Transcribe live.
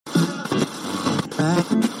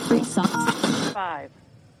5,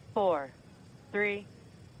 4, 3,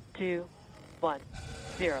 2, 1,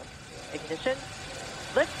 0. Ignition.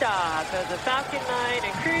 Liftoff of the Falcon 9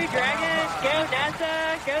 and Crew Dragon. Go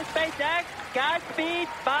NASA. Go SpaceX. Godspeed,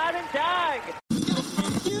 Bob and Doug.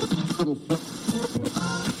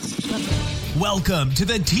 Welcome to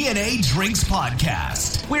the TNA Drinks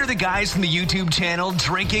Podcast. We're the guys from the YouTube channel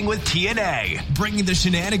Drinking with TNA, bringing the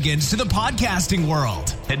shenanigans to the podcasting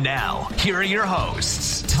world. And now, here are your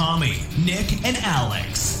hosts, Tommy, Nick, and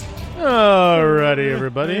Alex. Alrighty,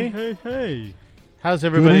 everybody. Hey. How's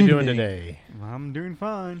everybody doing today? I'm doing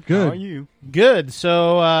fine. Good. How are you? Good.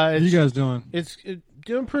 So, How you guys doing? It's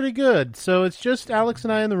doing pretty good. So, it's just Alex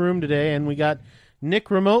and I in the room today, and we got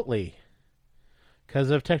Nick remotely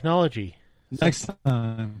because of technology. Next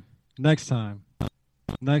time,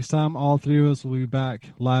 all three of us will be back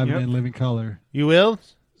live and in living color. You will?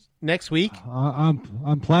 Next week?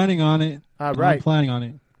 I'm planning on it. Right. I'm planning on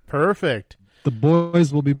it. Perfect. The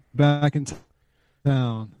boys will be back in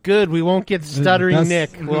town. Good. We won't get stuttering Nick.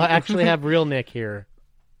 We'll actually have real Nick here.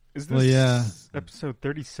 Is this episode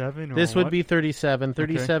 37? This would be 37.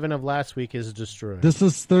 37 of last week is destroyed. This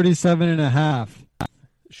is 37 and a half.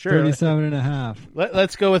 Sure. 37 and a half.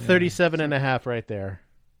 Let's go with 37 and a half right there.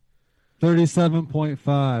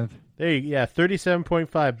 37.5. There you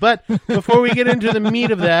 37.5. But before we get into the meat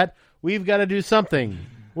of that, we've got to do something.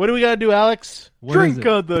 What do we got to do, Alex? Drink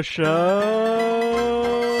of the show.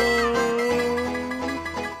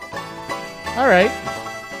 All right.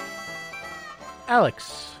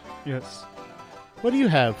 Alex. Yes. What do you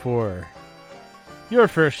have for your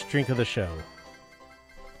first drink of the show?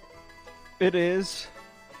 It is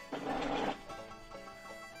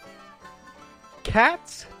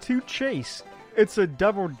Cats to Chase. It's a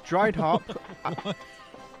double dried hop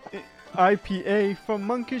IPA from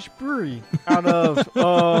Monkish Brewery out of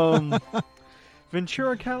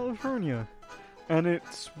Ventura, California. And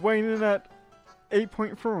it's weighing in at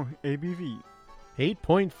 8.4 ABV.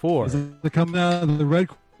 8.4. Is it coming out of the red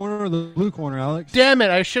corner or the blue corner, Alex? Damn it,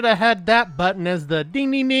 I should have had that button as the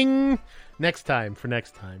ding ding ding. Next time.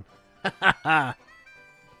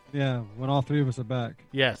 Yeah, when all three of us are back.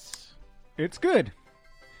 Yes. It's good.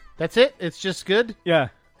 That's it? It's just good? Yeah.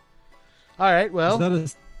 All right, well. Is that a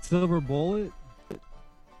silver bullet?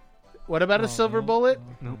 What about a silver bullet?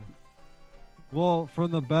 Nope. Well, from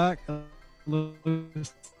the back, it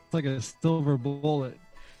looks like a silver bullet.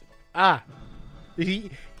 Ah. He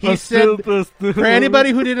said, for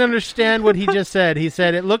anybody who didn't understand what he just said, he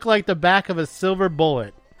said it looked like the back of a silver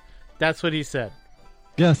bullet. That's what he said.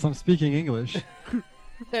 Yes, I'm speaking English.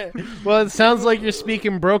 Well, it sounds like you're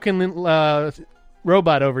speaking broken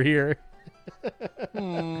robot over here.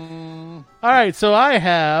 All right,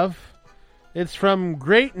 so it's from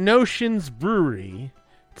Great Notions Brewery.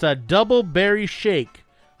 It's a double berry shake,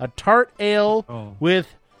 a tart ale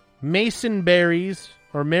with mason berries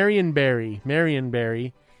or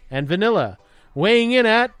Marionberry, and vanilla, weighing in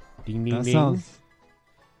at ding ding ding.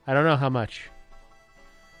 I don't know how much.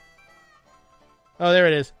 Oh, there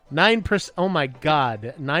it is. 9%. Oh my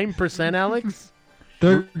God, 9%, Alex.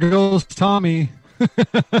 There goes Tommy.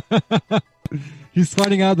 He's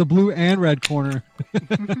fighting out the blue and red corner.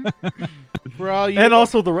 For all you and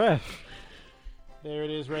also the ref. There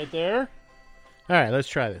it is right there. All right, let's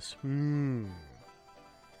try this.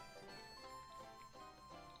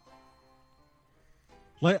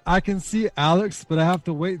 Like, I can see Alex, but I have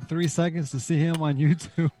to wait 3 seconds to see him on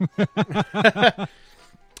YouTube.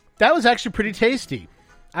 That was actually pretty tasty.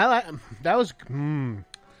 That was.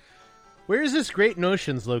 Where is this Great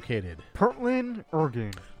Notions located? Portland,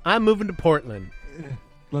 Oregon. I'm moving to Portland.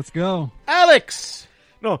 Let's go. Alex!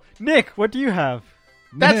 No, Nick, what do you have?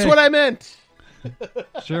 That's Nick. what I meant.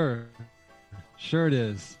 Sure it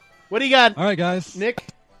is. What do you got? All right, guys. Nick?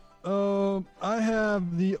 I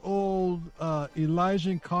have the old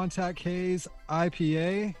Elysian Contact Haze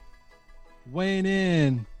IPA weighing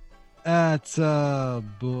in at you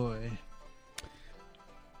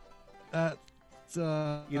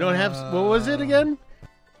don't have. What was it again?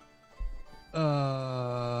 You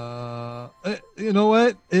know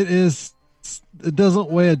what? It doesn't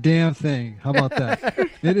weigh a damn thing. How about that?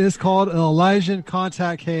 It is called an Elysian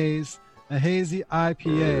Contact Haze, a hazy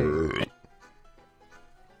IPA.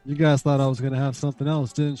 You guys thought I was going to have something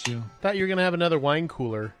else, didn't you? Thought you were going to have another wine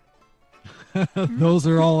cooler. Those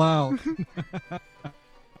are all out.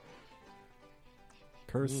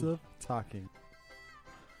 Cursive talking.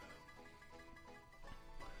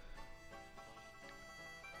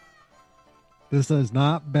 This is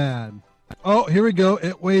not bad. Oh, here we go.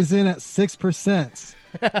 It weighs in at 6%.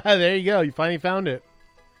 There you go. You finally found it.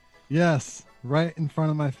 Yes, right in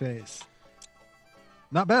front of my face.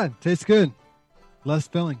 Not bad. Tastes good. Less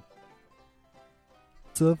filling.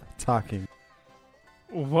 Cursive talking.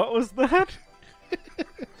 What was that?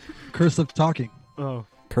 Cursive talking. Oh.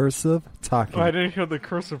 Cursive talking. I didn't hear the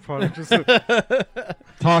cursive part. It just said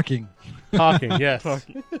Talking. Talking, yes.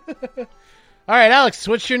 talking. All right, Alex,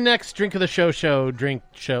 what's your next drink of the drink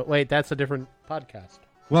show? Wait, that's a different podcast.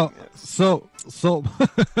 Well, so so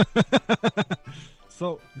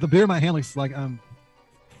the beer in my hand looks like I'm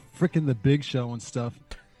freaking the Big Show and stuff.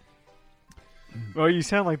 Well, you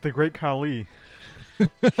sound like the great Khali.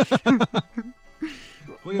 Look at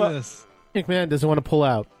this. McMahon doesn't want to pull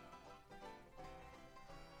out.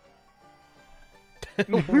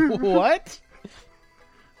 What?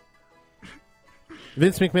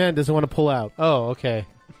 Vince McMahon doesn't want to pull out. Oh, okay.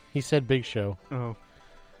 He said Big Show. Oh.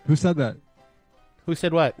 Who said that? Who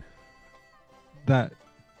said what? That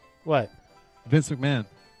What? Vince McMahon.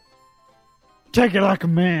 Take it like a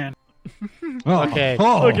man. Oh. Okay.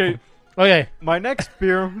 Oh. Okay. Okay. My next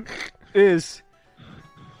beer is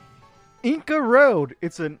Inca Road.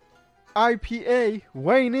 It's an IPA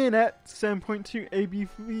weighing in at 7.2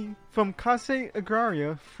 ABV from Casa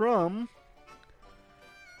Agraria from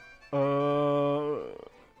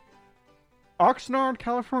Oxnard,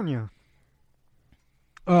 California.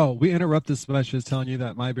 Oh, we interrupted Special telling you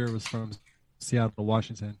that my beer was from Seattle,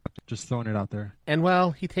 Washington. Just throwing it out there. And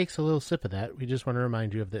while he takes a little sip of that, we just want to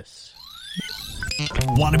remind you of this.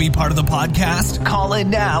 Want to be part of the podcast? Call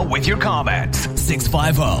in now with your comments.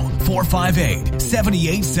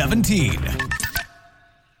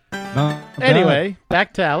 650-458-7817. Anyway,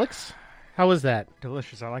 back to Alex. How was that?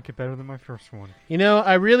 Delicious. I like it better than my first one. You know,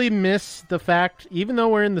 I really miss the fact, even though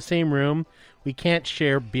we're in the same room, we can't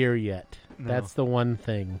share beer yet. No. That's the one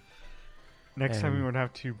thing. Next time we would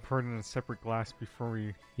have to pour it in a separate glass before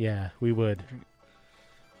we... Yeah, we would.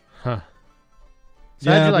 Huh. So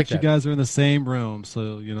Yeah, how'd you but like you that? guys are in the same room,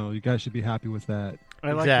 so you guys should be happy with that.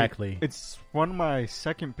 I like Exactly. it. It's one of my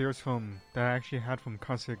second beers from that I actually had from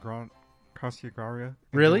Casa Agraria.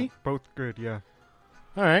 Really? Both good, yeah.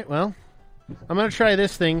 All right, well, I'm going to try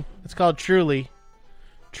this thing. It's called Truly.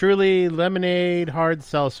 Truly Lemonade Hard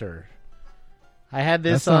Seltzer. I had That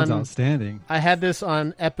this sounds on outstanding. I had this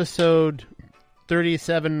on episode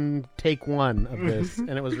 37 take 1 of this and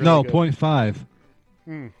it was really No, good.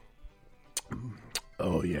 0.5.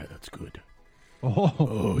 Oh yeah, that's good.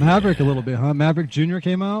 Oh, Maverick a little bit, huh? Maverick Jr.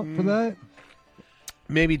 came out for that?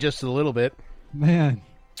 Maybe just a little bit. Man,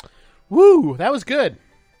 Woo, that was good.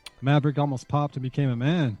 Maverick almost popped and became a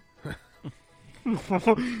man.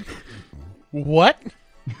 What?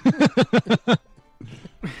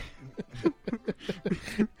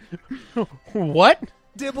 What?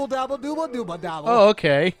 Dibble dabble dooble dooble dabble. Oh,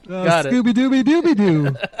 okay. Got it. Scooby Dooby Dooby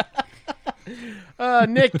Doo.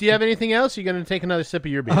 Nick, do you have anything else? You're going to take another sip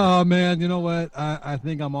of your beer. Oh, man, you know what? I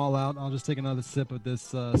think I'm all out. I'll just take another sip of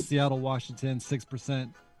this Seattle, Washington,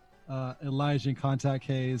 6% Elysian Contact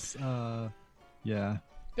Haze. Yeah.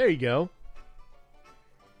 There you go.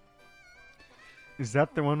 Is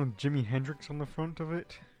that the one with Jimi Hendrix on the front of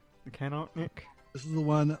it? The can art, Nick? This is the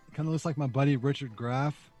one that kind of looks like my buddy Richard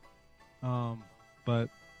Graff. But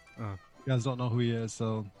you guys don't know who he is,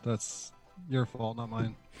 so that's your fault, not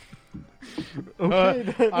mine. Okay.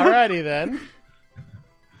 Alrighty then.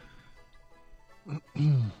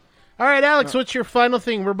 All right, Alex, what's your final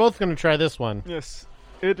thing? We're both going to try this one. Yes,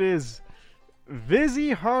 it is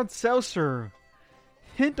Vizzy Hard Seltzer.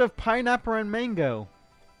 Hint of pineapple and mango.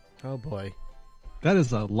 Oh, boy. That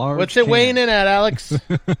is a large What's it can. weighing in at, Alex?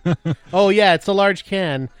 Oh, yeah, it's a large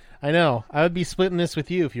can. I know. I would be splitting this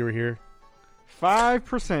with you if you were here.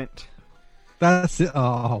 5%. That's it.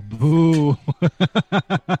 Oh, boo.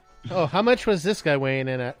 Oh, how much was this guy weighing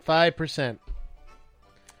in at? 5%.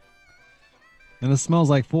 And it smells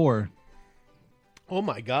like 4. Oh,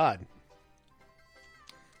 my God.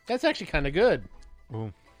 That's actually kind of good.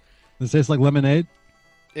 Ooh. Does it taste like lemonade?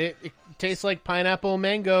 It tastes like pineapple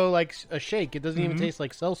mango, like a shake. It doesn't even taste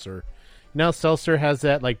like seltzer. You know how seltzer has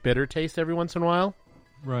that like bitter taste every once in a while?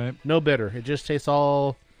 Right. No bitter. It just tastes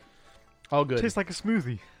all good. Tastes like a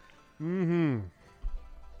smoothie.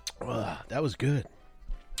 That was good.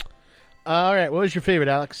 All right, what was your favorite,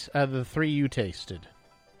 Alex, out of the 3 you tasted?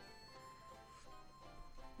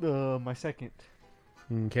 My second.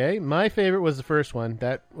 Okay, my favorite was the first one.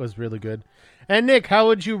 That was really good. And Nick, how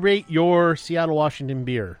would you rate your Seattle, Washington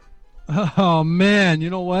beer? Oh, man. You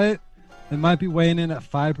know what? It might be weighing in at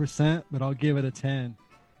 5%, but I'll give it a 10.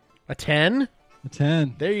 A 10? A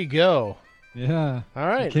 10. There you go. Yeah. All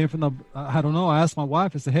right. It came from the, I don't know. I asked my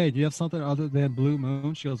wife, I said, hey, do you have something other than Blue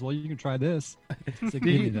Moon? She goes, well, you can try this. I said,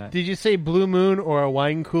 give me that. Did you say Blue Moon or a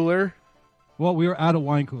wine cooler? Well, we were out of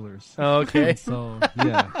wine coolers. Okay. So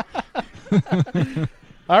yeah.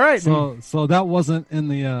 All right. So that wasn't in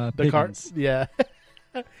the the cart. pickings. Yeah.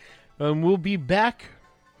 We'll be back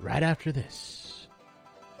right after this.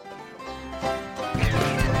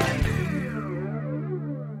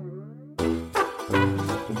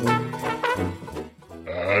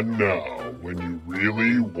 And now, when you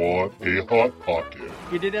really want a Hot Pocket,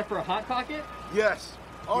 You did that for a Hot Pocket? Yes.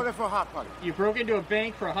 Order for Hot Pocket. You broke into a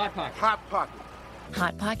bank for a Hot Pocket? Hot Pocket.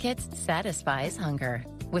 Hot Pockets satisfies hunger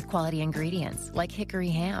with quality ingredients like hickory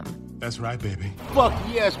ham, that's right, baby. Fuck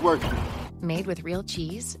yes, working. made with real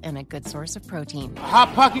cheese and a good source of protein,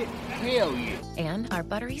 Hot Pocket? Hell yeah. and our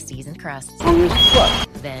buttery seasoned crusts. Hungry as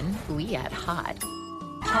fuck. Then we add hot.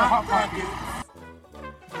 Hot Pocket.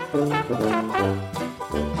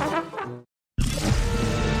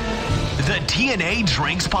 The TNA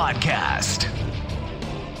Drinks Podcast.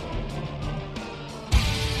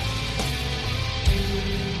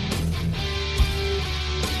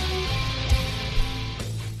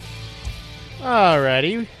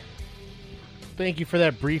 Alrighty. Thank you for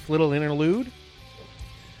that brief little interlude.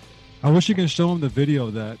 I wish you can show them the video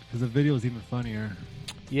of that, because the video is even funnier.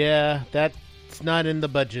 Yeah, that's not in the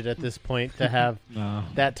budget at this point to have No.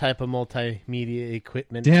 that type of multimedia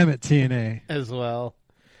equipment Damn it, TNA. as well.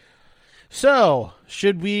 So,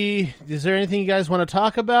 is there anything you guys want to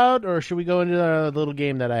talk about, or should we go into a little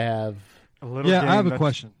game that I have? A little Yeah, game I have a that's-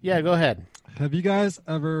 question. Yeah, go ahead. Have you guys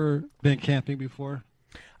ever been camping before?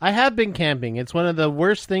 I have been camping. It's one of the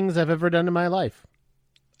worst things I've ever done in my life.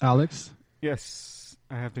 Alex? Yes,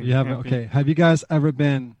 I have been. You haven't? camping. Okay. Have you guys ever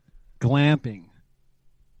been glamping?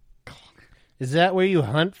 Is that where you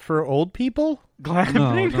hunt for old people?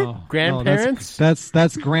 Glamping? No. Grandparents? No,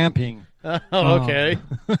 that's gramping. Oh, okay.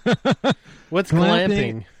 What's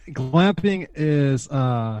glamping? Glamping is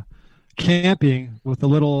camping with a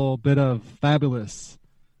little bit of fabulous.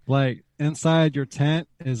 Like inside your tent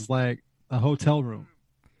is like a hotel room,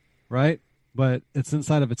 right? But it's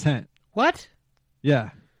inside of a tent. What?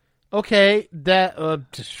 Yeah. Okay, that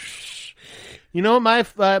you know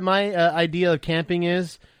what my idea of camping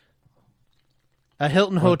is a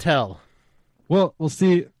Hilton hotel. Well, we'll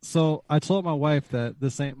see. So I told my wife that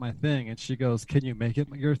this ain't my thing, and she goes, "Can you make it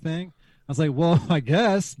your thing?" I was like, "Well, I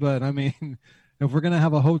guess, but I mean, if we're gonna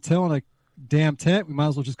have a hotel and a damn tent, we might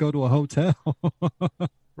as well just go to a hotel."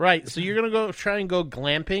 Right. So you're gonna try and go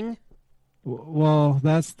glamping? Well,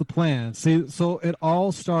 that's the plan. See, so it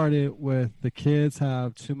all started with the kids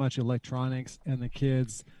have too much electronics, and the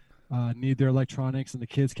kids need their electronics, and the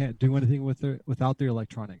kids can't do anything without their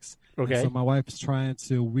electronics. Okay. And so my wife's trying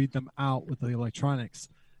to weed them out with the electronics,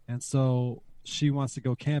 and so she wants to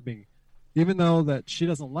go camping, even though that she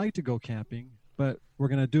doesn't like to go camping. But we're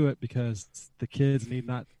gonna do it because the kids need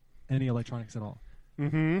not any electronics at all.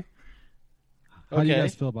 Mm-hmm. How do you Okay.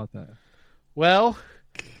 guys feel about that? Well,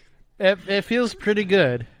 it feels pretty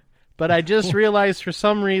good, but I just realized for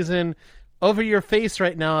some reason over your face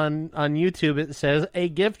right now on YouTube it says a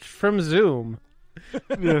gift from Zoom.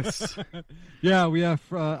 Yes. Yeah, we have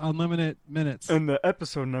unlimited minutes. And the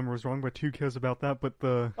episode number was wrong, but who cares about that? But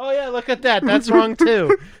the Oh yeah, look at that. That's wrong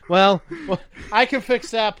too. Well, I can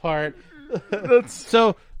fix that part.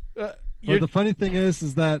 So, Well, you're, the funny thing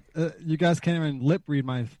is that you guys can't even lip read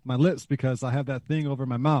my lips because I have that thing over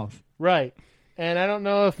my mouth. right, and I don't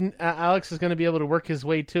know if Alex is going to be able to work his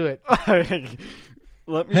way to it.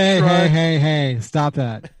 let me Hey, try. hey! Stop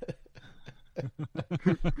that!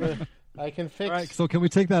 I can fix. All right, so can we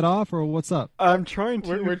take that off, or what's up? I'm trying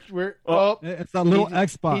to. We're oh, It's that little he-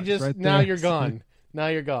 Xbox He just right now there. you're gone. Now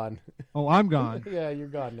you're gone. Oh, I'm gone. Yeah, you're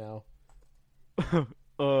gone now.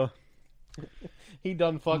 Uh, He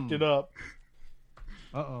done fucked it up.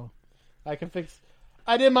 Uh-oh. I can fix.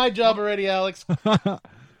 I did my job already, Alex.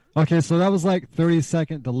 Okay, so that was like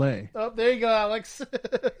 30-second delay. Oh, there you go, Alex.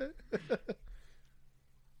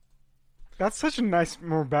 that's such a nice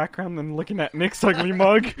more background than looking at Nick's ugly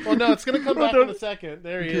mug. Well, no, it's gonna come back in a second.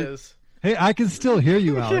 There he is. Hey, I can still hear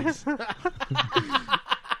you, Alex.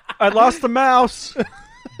 I lost the mouse.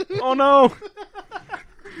 Oh no!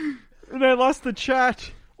 And I lost the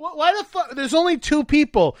chat. Why the fuck? There's only 2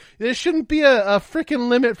 people. There shouldn't be a freaking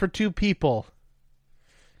limit for 2 people.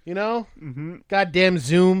 You know? Mm-hmm. Goddamn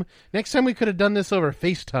Zoom. Next time we could have done this over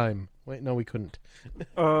FaceTime. Wait, no, we couldn't.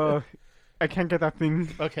 I can't get that thing.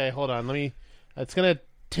 Okay, hold on. It's gonna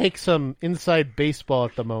take some inside baseball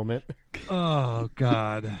at the moment. Oh,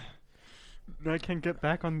 God. I can't get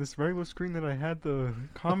back on this regular screen that I had the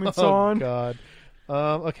comments Oh on. God.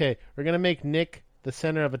 Okay, we're gonna make Nick the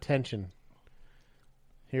center of attention.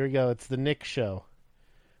 Here we go. It's the Nick show.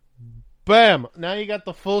 Bam! Now you got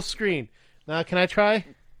the full screen. Now can I try?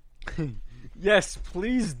 Yes,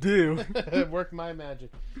 please do. Work my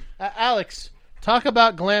magic. Alex, talk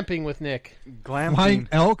about glamping with Nick. Glamping. Flying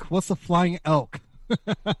elk? What's a flying elk?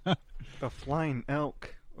 The flying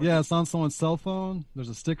elk. Yeah, it's on someone's cell phone. There's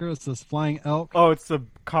a sticker that says flying elk. Oh, it's the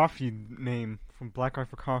coffee name from Black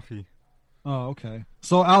Rifle Coffee. Oh, okay.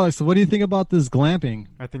 So, Alex, what do you think about this glamping?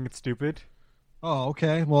 I think it's stupid. Oh,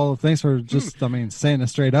 okay. Well, thanks for just, saying it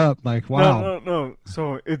straight up. Like, wow. No.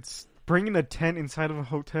 So it's bringing a tent inside of a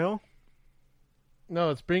hotel? No,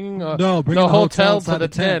 it's bringing bringing the a hotel inside to the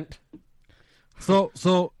the tent. tent.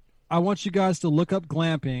 So I want you guys to look up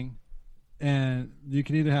glamping, and you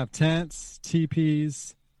can either have tents,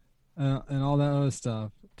 teepees, and all that other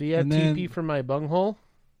stuff. Do you have TP for my bunghole?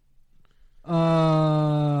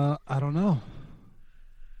 I don't know.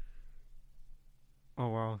 Oh,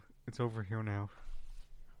 wow. It's over here now.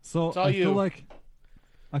 So It's all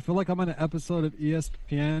I feel like I'm on an episode of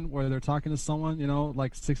ESPN where they're talking to someone,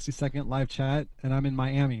 like 60-second live chat, and I'm in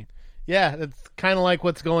Miami. Yeah, that's kind of like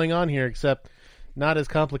what's going on here, except not as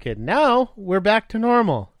complicated. Now we're back to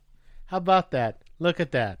normal. How about that? Look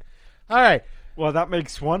at that. All right. Well, that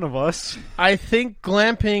makes one of us. I think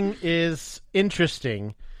glamping is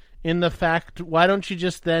interesting in the fact, why don't you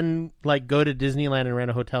just then go to Disneyland and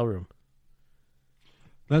rent a hotel room?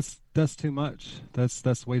 That's too much.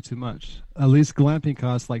 That's way too much. At least glamping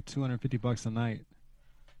costs like $250 a night.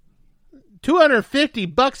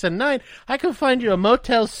 $250 a night? I can find you a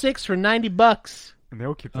Motel 6 for $90. And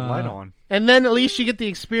they'll keep the light on. And then at least you get the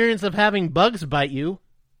experience of having bugs bite you.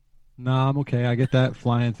 Nah, I'm okay. I get that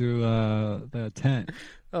flying through the tent.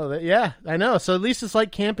 Oh, yeah, I know. So at least it's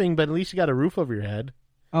like camping, but at least you got a roof over your head.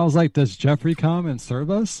 I was like, does Jeffrey come and serve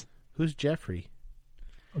us? Who's Jeffrey?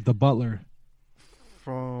 The butler.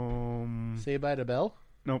 From... Say Bye to Belle?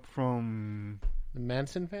 Nope, from... The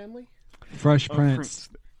Manson family? Fresh Prince.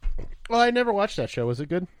 Well, I never watched that show. Was it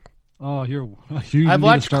good? Oh, you I've need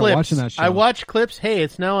watched to start clips. watching that show. I watched clips. Hey,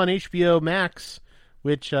 it's now on HBO Max,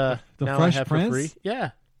 which the now Fresh I have Prince? for free.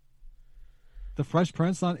 Yeah. The Fresh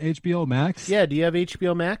Prince on HBO Max? Yeah, do you have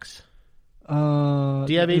HBO Max? Do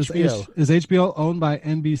you have HBO? Is HBO owned by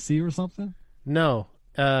NBC or something? No.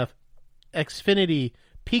 Xfinity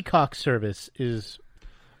Peacock service is...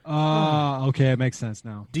 okay, it makes sense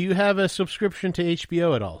now. Do you have a subscription to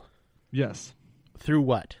HBO at all? Yes. Through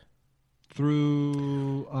what?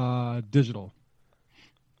 Through digital.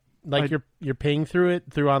 You're paying through it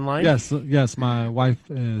through online? Yes, my wife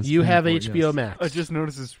is. You have paying for it, HBO yes. Max. I just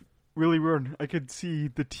noticed this really weird. I could see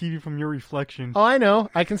the TV from your reflection. Oh, I know.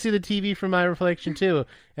 I can see the TV from my reflection too,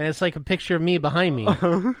 and it's like a picture of me behind me.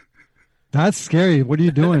 That's scary. What are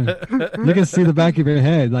you doing? You can see the back of your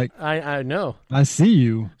head. Like I know. I see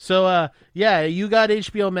you. So yeah, you got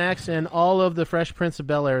HBO Max, and all of the Fresh Prince of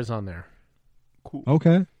Bel-Air is on there. Cool.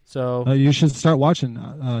 Okay. So you should start watching,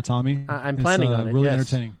 Tommy. I'm planning on it. Really yes.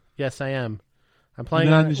 entertaining. Yes, I am. I'm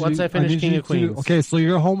planning on it once I finish King of Queens. Okay, so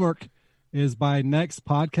your homework is by next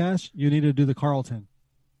podcast. You need to do the Carlton.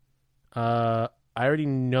 I already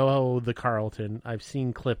know the Carlton. I've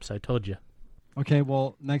seen clips. I told you. Okay,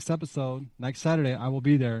 well, next episode, next Saturday, I will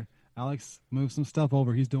be there. Alex, move some stuff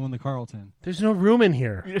over. He's doing the Carlton. There's no room in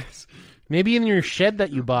here. Yes. Maybe in your shed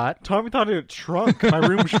that you bought. Tommy thought it shrunk. My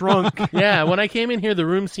room shrunk. Yeah, when I came in here, the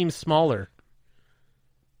room seemed smaller.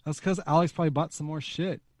 That's because Alex probably bought some more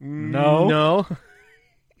shit. No.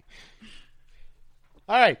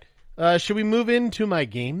 All right. Should we move into my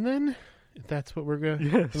game then? If that's what we're going to...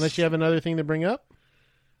 Yes. Unless you have another thing to bring up?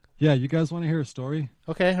 Yeah, you guys want to hear a story?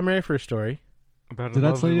 Okay, I'm ready for a story. About Did a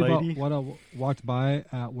I tell lovely you lady? about what I walked by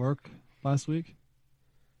at work last week?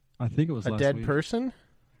 I think it was A last dead week. person?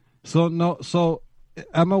 So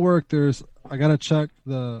at my work, I gotta check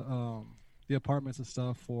the apartments and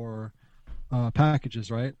stuff for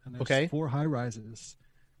packages, right? And there's Okay. 4 high rises.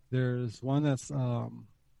 There's one that's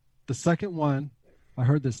the second one. I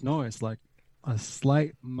heard this noise, like a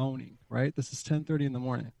slight moaning. Right, this is 10:30 in the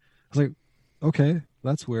morning. I was like, okay,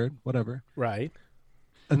 that's weird. Whatever. Right.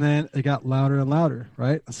 And then it got louder and louder.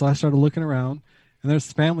 Right. So I started looking around, and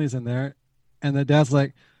there's families in there, and the dad's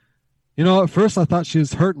like, at first I thought she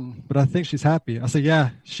was hurting, but I think she's happy. I said,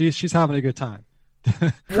 yeah, she's having a good time.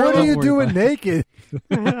 What are you doing naked?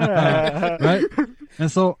 Right? And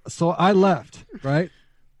so I left, right?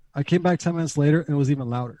 I came back 10 minutes later, and it was even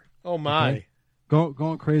louder. Oh, my. Okay?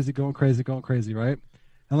 Going crazy, right?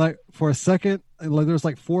 And like for a second, like there was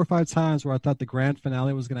like 4 or 5 times where I thought the grand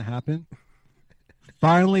finale was going to happen.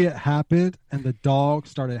 Finally, it happened, and the dog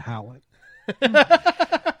started howling.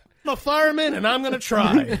 The fireman, and I'm going to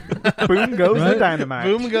try. Boom goes Right? the dynamite.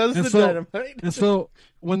 Boom goes the dynamite. And so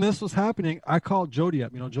when this was happening, I called Jody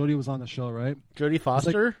up. Jody was on the show, right? Jodie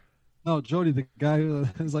Foster? No, Jody, the guy who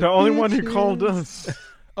is like The only one who "Bitches." called us.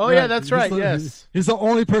 Oh yeah, that's he's right. the- Yes. He's the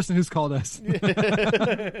only person who's called us.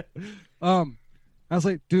 I was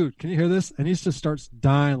like, dude, can you hear this? And he just starts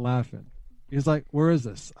dying laughing. He's like, where is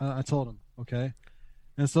this? I told him, okay.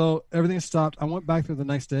 And so everything stopped. I went back there the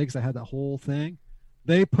next day because I had that whole thing.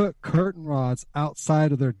 They put curtain rods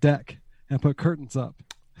outside of their deck and put curtains up.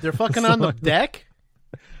 They're fucking on the deck?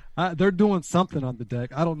 They're doing something on the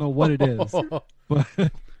deck. I don't know what it is. But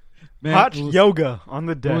man, Hot yoga on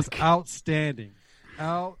the deck. It was outstanding.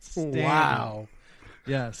 Outstanding. Wow.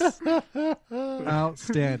 Yes.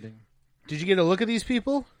 Outstanding. Did you get a look at these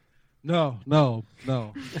people? No. Did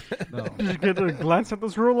you get a glance at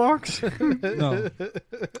those Rolocks? No.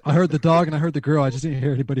 I heard the dog and I heard the girl. I just didn't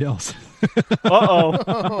hear anybody else.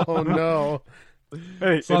 Uh-oh. Oh, no.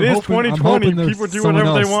 Hey, So it I'm is hoping 2020. there's People do someone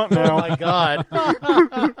whatever they else. want now. Oh, my God.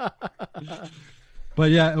 But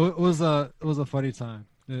yeah, it was a funny time.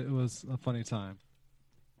 It was a funny time.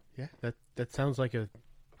 Yeah, that sounds like a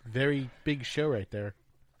very big show right there. It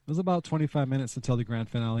was about 25 minutes until the grand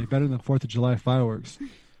finale. Better than 4th of July fireworks.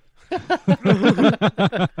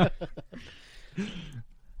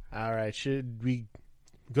 All right, should we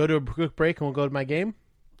go to a quick break and we'll go to my game?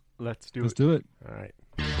 Let's do Let's it. do it. All right.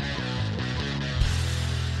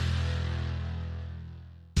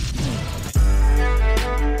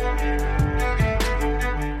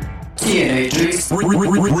 Teenagers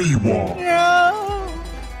Rewind.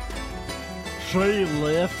 She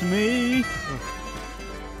left me.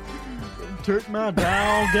 Took my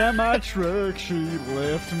dog and my truck. She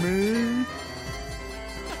left me.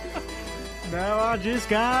 Now I just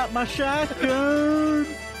got my shotgun.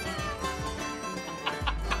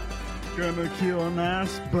 Gonna kill a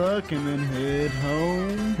nice buck and then head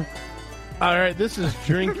home. All right, this is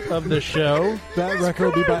Drink of the Show. That record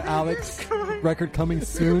will be by Alex. Record coming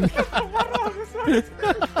soon.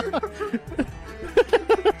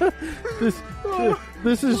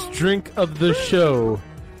 This is Drink of the Show.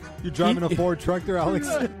 You driving a Ford truck there, Alex?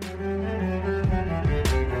 And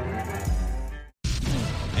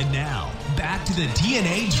now, back to the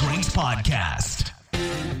TNA Drinks Podcast.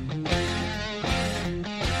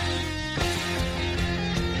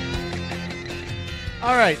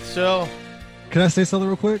 All right, so Can I say something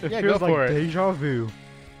real quick? It Yeah, feels go like for it. deja vu.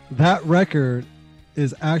 That record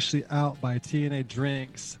is actually out by TNA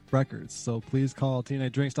Drinks Records. So please call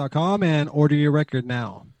TNADrinks.com and order your record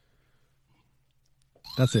now.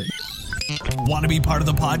 That's it. Want to be part of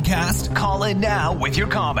the podcast? Call in now with your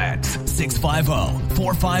comments.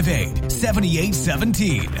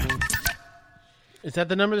 650-458-7817. is that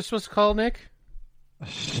the number they're supposed to call, Nick?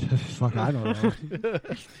 Fuck, I don't know.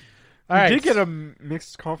 All right. We did get a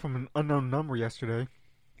mixed call from an unknown number yesterday.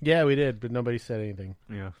 Yeah, we did, but nobody said anything.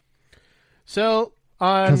 Yeah. So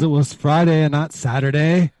Because it was Friday and not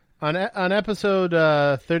Saturday. on episode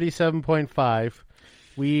 37.5,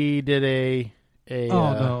 we did a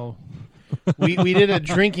No. we did a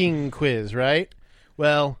drinking quiz, right?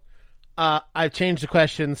 Well, I've changed the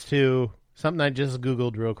questions to something I just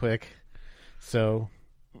Googled real quick. So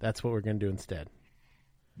that's what we're going to do instead.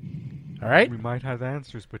 All right? We might have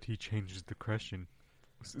answers, but he changes the question.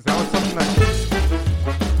 Is that something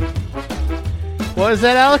that... What is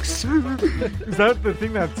that, Alex? Is that the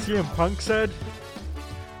thing that CM Punk said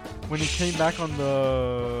when he came back on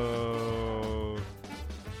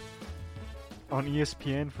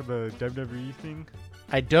ESPN for the WWE thing?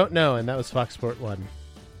 I don't know, and that was Fox Sport 1.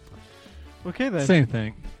 Okay then. Same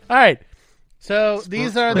thing. All right. So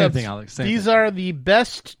these are Same thing, Alex. Same these thing. are the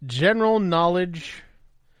best general knowledge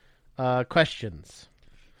questions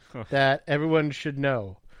that everyone should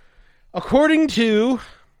know, according to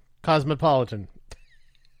Cosmopolitan.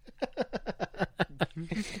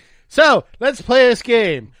 So let's play this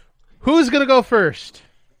game. Who's gonna go first?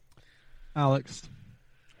 Alex.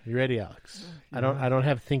 You ready, Alex? I don't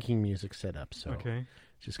have thinking music set up, so Okay.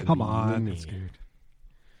 just gonna Come be you on. and me. That's good.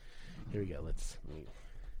 Here we go.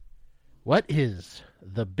 What is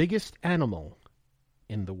the biggest animal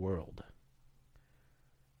in the world?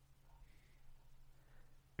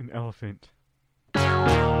 An elephant.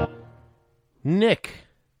 Nick,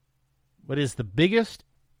 what is the biggest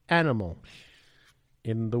animal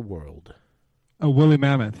in the world? A woolly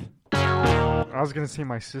mammoth. I was gonna say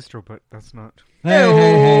my sister, but that's not.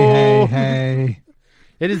 Hey.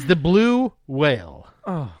 It is the blue whale.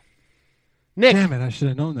 Oh, Nick, Damn it, I should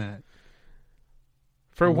have known that.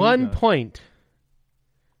 for believe 1 that. point,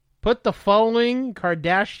 put the following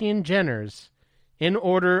Kardashian Jenners in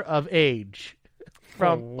order of age,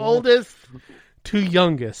 from oldest to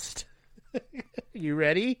youngest. You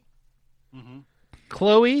ready?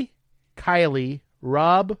 Khloe, Kylie,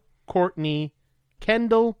 Rob, Courtney,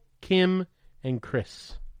 Kendall, Kim, and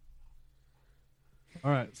Chris.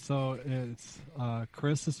 All right, so it's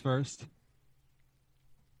Chris is first.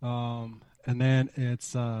 And then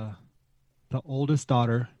it's the oldest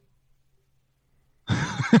daughter.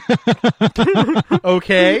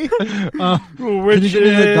 Okay. Can you give me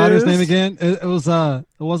the daughter's name again? It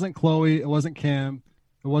wasn't Chloe. It wasn't Kim.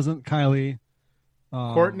 It wasn't Kylie.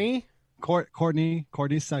 Courtney.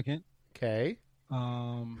 Courtney's second. Okay.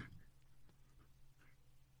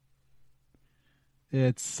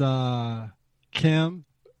 It's Kim,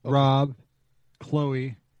 Rob,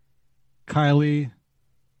 Chloe, Kylie,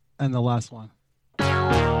 and the last one.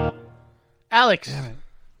 Alex. Damn it.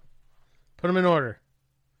 Put them in order.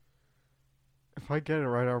 If I get it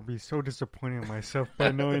right, I'll be so disappointed in myself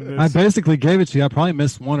by knowing this. I basically gave it to you. I probably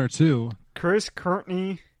missed one or two. Chris,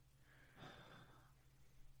 Courtney,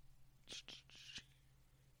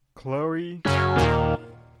 Chloe.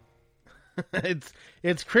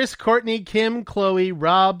 It's Chris, Courtney, Kim, Chloe,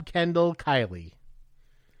 Rob, Kendall, Kylie.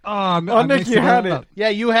 Oh, Nick, you had it. Yeah,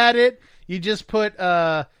 you had it. You just put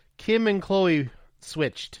Kim and Chloe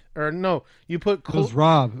switched. Or no, you put It was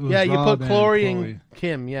Rob. It was you Rob put Chloe and and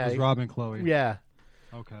Kim. Yeah. It was Rob and Chloe. Yeah.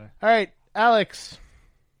 Okay. All right, Alex.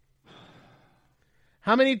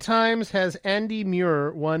 How many times has Andy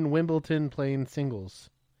Muir won Wimbledon playing singles?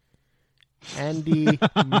 Andy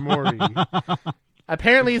Murray.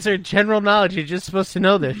 Apparently, it's their general knowledge. You're just supposed to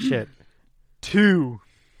know this shit. 2.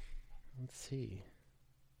 Let's see.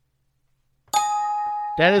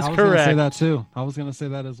 That is I was correct. going to say that too. I was going to say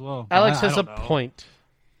that as well. Alex I has a don't know. point.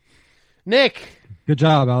 Nick. Good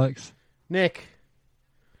job, Alex. Nick.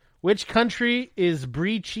 Which country is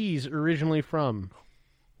brie cheese originally from?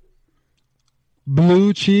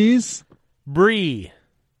 Blue cheese. Brie.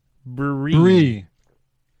 Brie.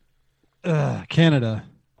 Canada.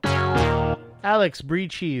 Alex, brie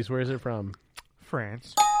cheese. Where is it from?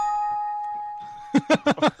 France.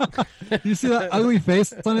 You see that ugly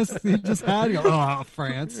face on his he just had? You go, oh,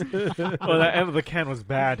 France. Well, that end of the can was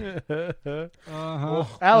bad.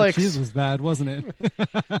 Alex. The cheese was bad, wasn't it?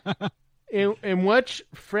 In which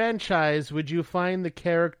franchise would you find the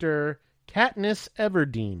character Katniss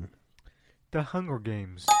Everdeen? The Hunger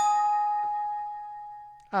Games.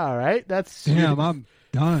 All right, that's Damn, I'm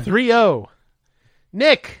done. 3-0.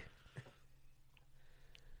 Nick,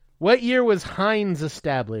 what year was Heinz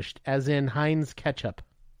established, as in Heinz ketchup?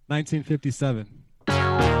 1957.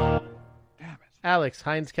 Damn it. Alex,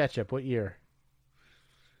 Heinz ketchup, what year?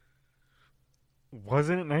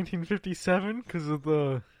 Wasn't it 1957? Because of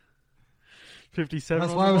the 57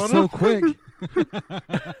 That's on why the I was bottom? so quick.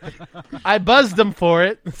 I buzzed them for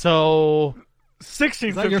it, so... 1657.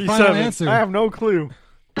 Is that your final answer? I have no clue.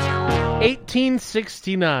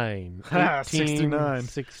 1869. 69.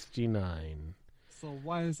 1869. So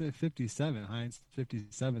why is it 57? Heinz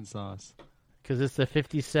 57 sauce. Because it's the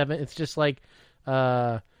 57. It's just like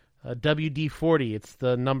a WD-40. It's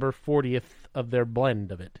the number 40th of their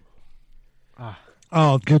blend of it.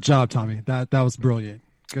 Oh, good job, Tommy. That was brilliant.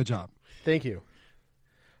 Good job. Thank you.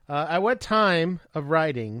 At what time of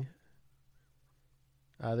writing,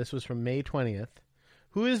 this was from May 20th,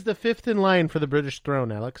 who is the fifth in line for the British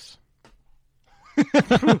throne, Alex?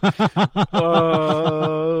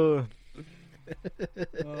 Oh,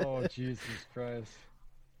 Jesus Christ.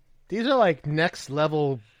 These are like next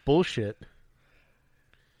level bullshit.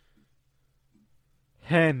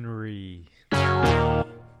 Henry.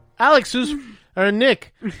 Alex,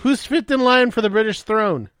 Nick, who's fifth in line for the British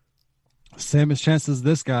throne? Same as chances as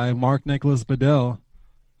this guy, Mark Nicholas Bedell.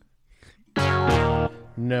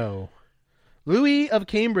 No. Louis of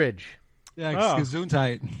Cambridge. Yeah,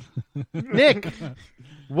 Gesundheit. Nick,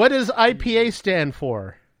 what does IPA stand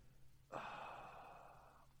for?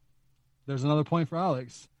 There's another point for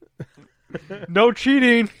Alex. No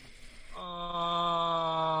cheating.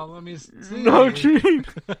 Let me see. No cheating.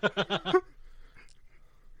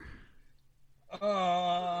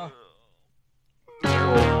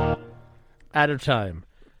 Out of time.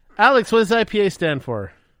 Alex, what does IPA stand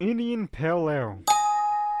for? Indian Pale Ale.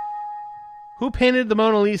 Who painted the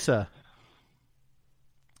Mona Lisa?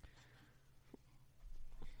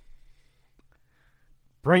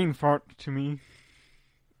 Brain fart to me.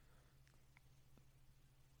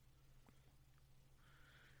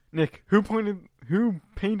 Nick, who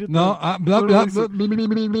painted No,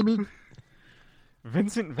 the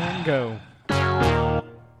Vincent Van Gogh.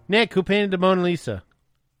 Nick, who painted the Mona Lisa?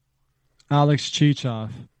 Alex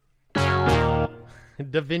Cheechov. Da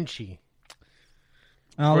Vinci.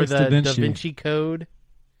 Alex or the Da Vinci. Da Vinci Code.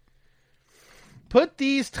 Put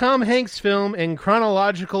these Tom Hanks film in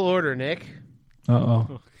chronological order, Nick.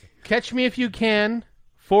 Uh-oh. Catch Me If You Can,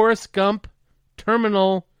 Forrest Gump,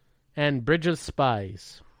 Terminal, and Bridge of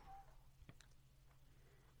Spies.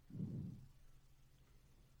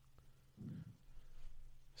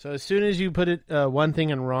 So as soon as you put it one thing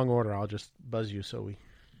in wrong order, I'll just buzz you. So we.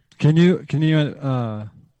 Can you Yeah,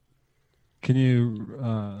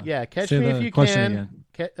 catch say me the if you question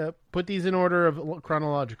can. again? Put these in order of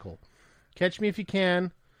chronological. Catch Me If You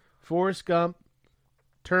Can, Forrest Gump,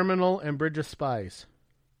 Terminal, and Bridge of Spies.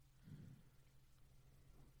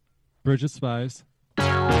 Bridge of Spies.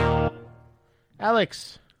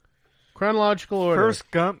 Alex, chronological order. First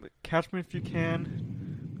Gump, Catch Me If You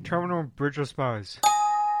Can, Terminal, Bridge of Spies.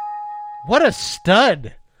 What a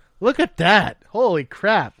stud! Look at that! Holy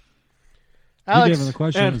crap! Alex, you gave him the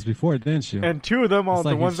questions before, didn't you? And two of them are It's the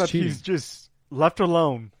like ones he's that cheating. he's just left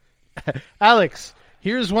alone. Alex,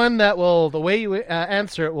 here's one that will, the way you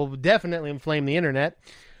answer it will definitely inflame the internet.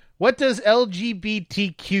 What does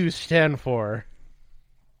LGBTQ stand for?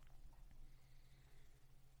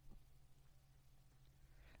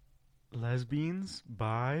 Lesbians,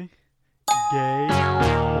 bi, gay.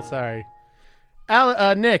 Sorry.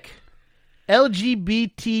 Nick,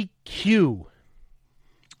 LGBTQ.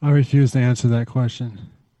 I refuse to answer that question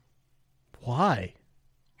Why?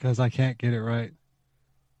 because I can't get it right.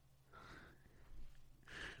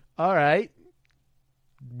 All right.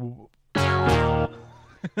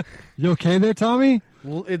 You okay there, Tommy?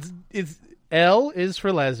 Well, it's L is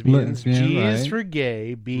for lesbians, Lesbian, G is right. for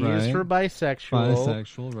gay, B is Right. for bisexual,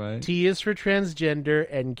 Bisexual, right? T is for transgender,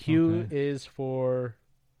 and Q Okay. is for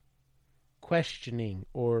questioning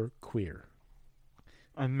or queer.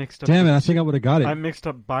 I mixed up. Damn the it! I two- think I would have got it. I mixed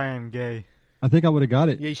up bi and gay. I think I would have got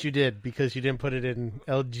it. Yes, you did, because you didn't put it in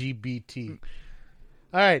LGBT.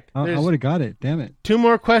 All right. I there's would have got it. Damn it! 2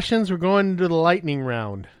 more questions. We're going into the lightning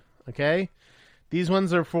round. Okay? These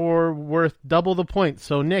ones are for worth double the points.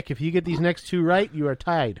 So, Nick, if you get these next 2 right, you are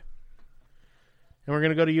tied. And we're going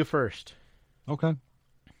to go to you first. Okay.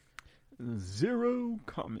 0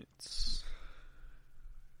 comments.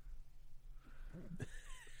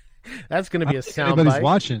 That's going to be a sound Anybody's bite.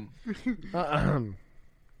 watching. All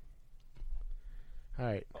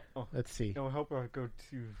right. Let's see. It'll help I go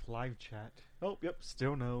to live chat. Oh, yep,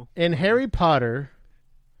 still no. In Harry Potter,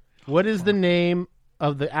 what is the name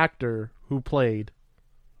of the actor who played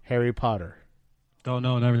Harry Potter? Don't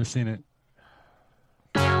know. Never seen it.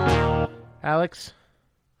 Alex?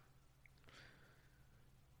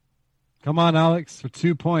 Come on, Alex, for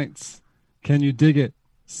 2 points. Can you dig it,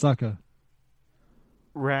 sucker?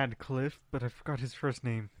 Radcliffe, but I forgot his first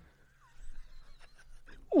name.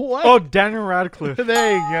 What? Oh, Daniel Radcliffe.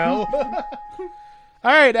 There you go. All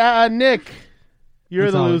right, Nick, you're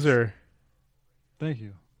It's the Alex. loser. Thank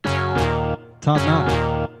you. Top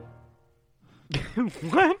notch.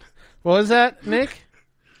 What? What was that, Nick?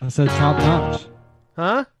 I said top notch.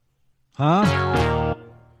 Huh? Huh?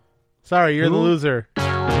 Sorry, you're the Who? loser.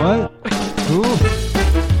 What? Who?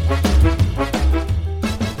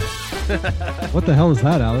 What the hell is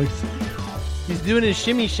that, Alex? He's doing his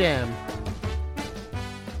shimmy sham.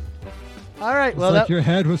 All right, It's well, like your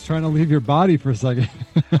head was trying to leave your body for a second.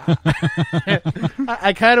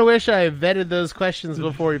 I kind of wish I vetted those questions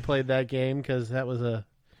before we played that game, because that was a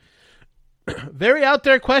very out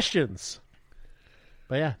there questions.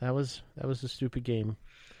 But yeah, that was a stupid game.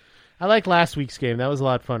 I like last week's game. That was a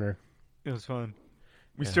lot funner. It was fun.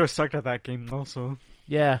 We still sucked at that game also.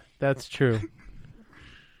 Yeah, that's true.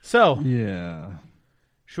 So, Yeah.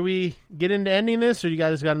 should we get into ending this, or you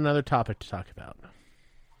guys got another topic to talk about?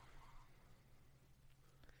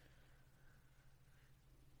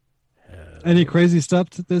 Any crazy stuff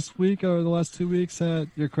this week or the last 2 weeks at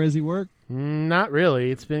your crazy work? Not really.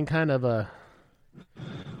 It's been kind of a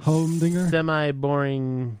Humdinger?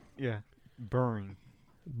 semi-boring, Yeah. Boring.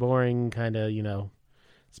 kind of,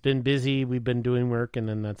 it's been busy. We've been doing work, and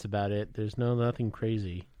then that's about it. There's nothing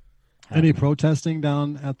crazy. Any protesting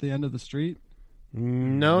down at the end of the street?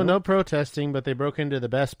 No protesting, but they broke into the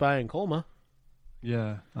Best Buy in Colma.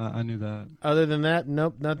 Yeah, I knew that. Other than that,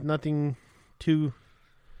 nope, nothing too...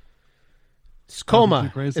 It's Nothing Colma. too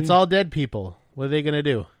crazy? It's all dead people. What are they going to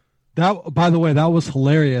do? That, by the way, that was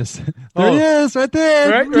hilarious. There Oh. it is, right there.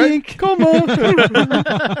 Right, Link.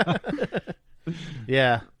 Colma.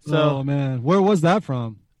 Yeah. So, Oh man, where was that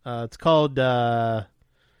from? it's called Built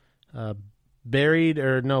on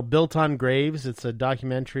Graves. It's a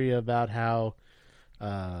documentary about how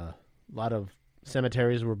a lot of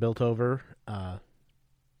cemeteries were built over.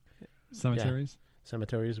 Cemeteries.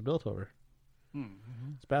 Cemeteries were built over.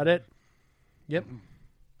 Mm-hmm. That's about it. Yep.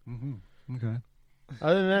 Mm-hmm. Okay.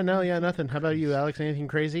 Other than that, nothing. How about you, Alex? Anything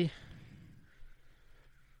crazy?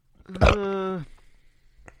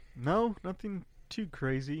 No, nothing too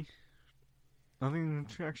crazy. Nothing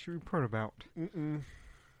to actually report about.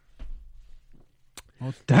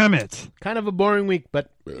 Oh, damn it. Kind of a boring week, but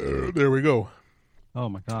there we go. Oh,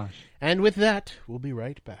 my gosh. And with that, we'll be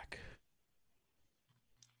right back.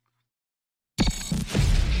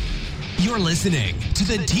 You're listening to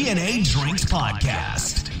the TNA Drinks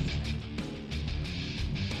Podcast.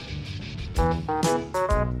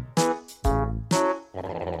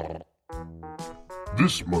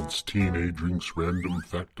 This month's TNA Drinks Random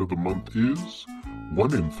Fact of the Month is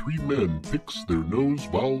 1 in 3 men picks their nose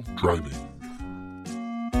while driving.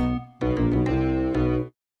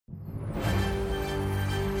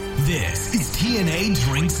 This is TNA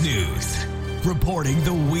Drinks News, reporting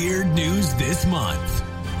the weird news this month.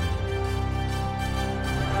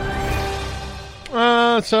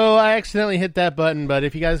 So I accidentally hit that button, but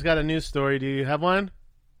if you guys got a news story, do you have one?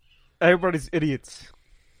 Everybody's idiots.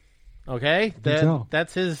 Okay,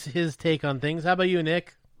 that's his take on things. How about you,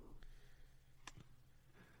 Nick?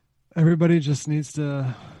 Everybody just needs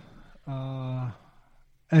to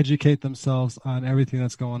educate themselves on everything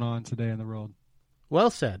that's going on today in the world.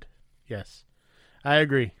 Well said. Yes, I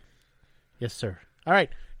agree. Yes, sir. All right,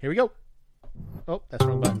 here we go. Oh, that's the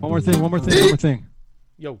wrong button. One more thing.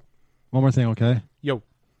 Yo. One more thing, okay? Yo.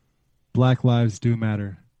 Black lives do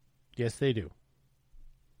matter. Yes, they do.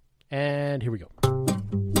 And here we go.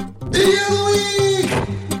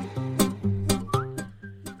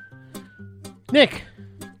 Nick,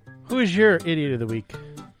 who is your idiot of the week?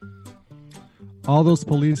 All those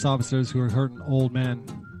police officers who are hurting old men,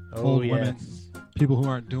 old women, yes. people who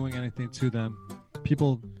aren't doing anything to them,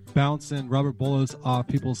 people bouncing rubber bullets off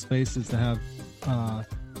people's faces to have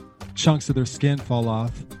chunks of their skin fall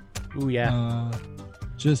off. Ooh, yeah.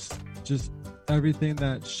 Just everything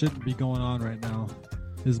that shouldn't be going on right now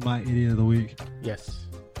is my idiot of the week. Yes.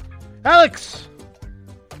 Alex!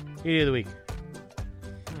 Idiot of the week.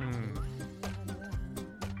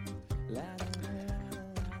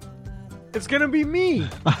 It's gonna be me.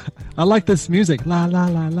 I like this music. La la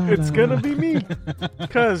la la. It's la, gonna la. be me.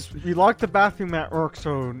 Because we locked the bathroom at work,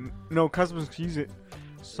 so no customers can use it.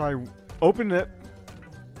 So I opened it,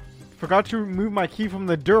 forgot to remove my key from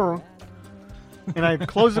the door, and I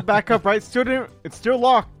closed it back up. Right, it's still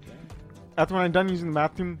locked. After when I'm done using the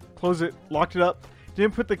bathroom, close it, locked it up.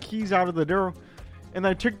 Didn't put the keys out of the door, and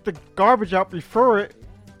I took the garbage out before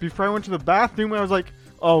I went to the bathroom. And I was like,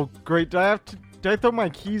 "Oh, great! Did I throw my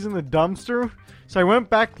keys in the dumpster?" So I went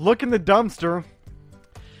back, look in the dumpster,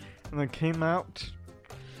 and then came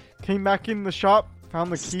back in the shop,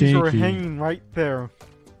 found the keys were hanging right there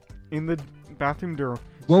in the bathroom door.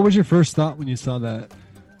 What was your first thought when you saw that?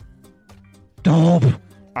 Dope.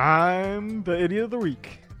 I'm the idiot of the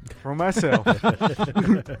week for myself.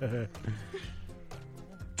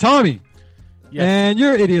 Tommy. Yes. And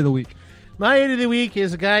your idiot of the week. My idiot of the week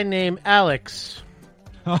is a guy named Alex.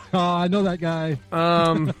 Oh, I know that guy.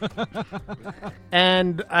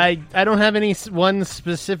 And I don't have any one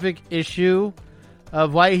specific issue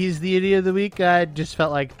of why he's the idiot of the week. I just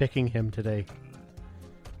felt like picking him today.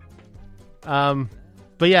 But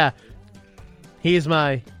yeah, he is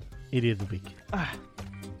my idiot of the week.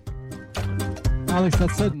 Alex,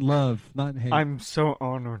 that's said in love, not in hate. I'm so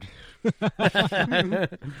honored.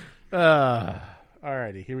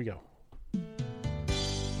 Alrighty, here we go.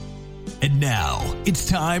 And now, it's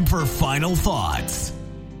time for Final Thoughts.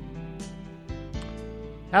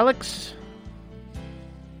 Alex,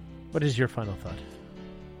 what is your final thought?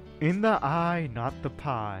 In the eye, not the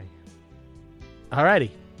pie.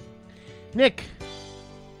 Alrighty. Nick,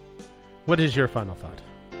 what is your final thought?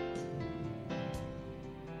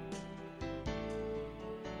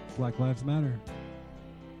 Black Lives Matter.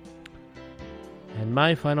 And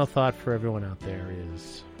my final thought for everyone out there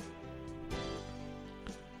is,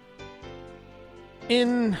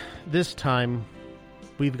 in this time,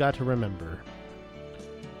 we've got to remember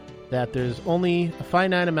that there's only a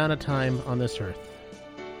finite amount of time on this earth.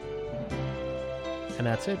 And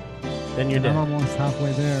that's it. Then you're dead. I'm almost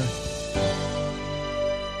halfway there.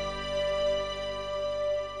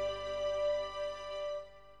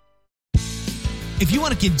 If you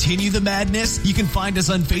want to continue the madness, you can find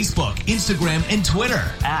us on Facebook, Instagram, and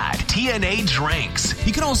Twitter at TNA Drinks.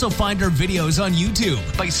 You can also find our videos on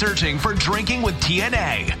YouTube by searching for Drinking with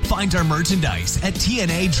TNA. Find our merchandise at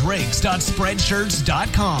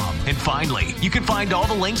tnadrinks.spreadshirts.com. And finally, you can find all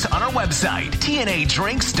the links on our website,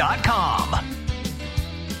 tnadrinks.com.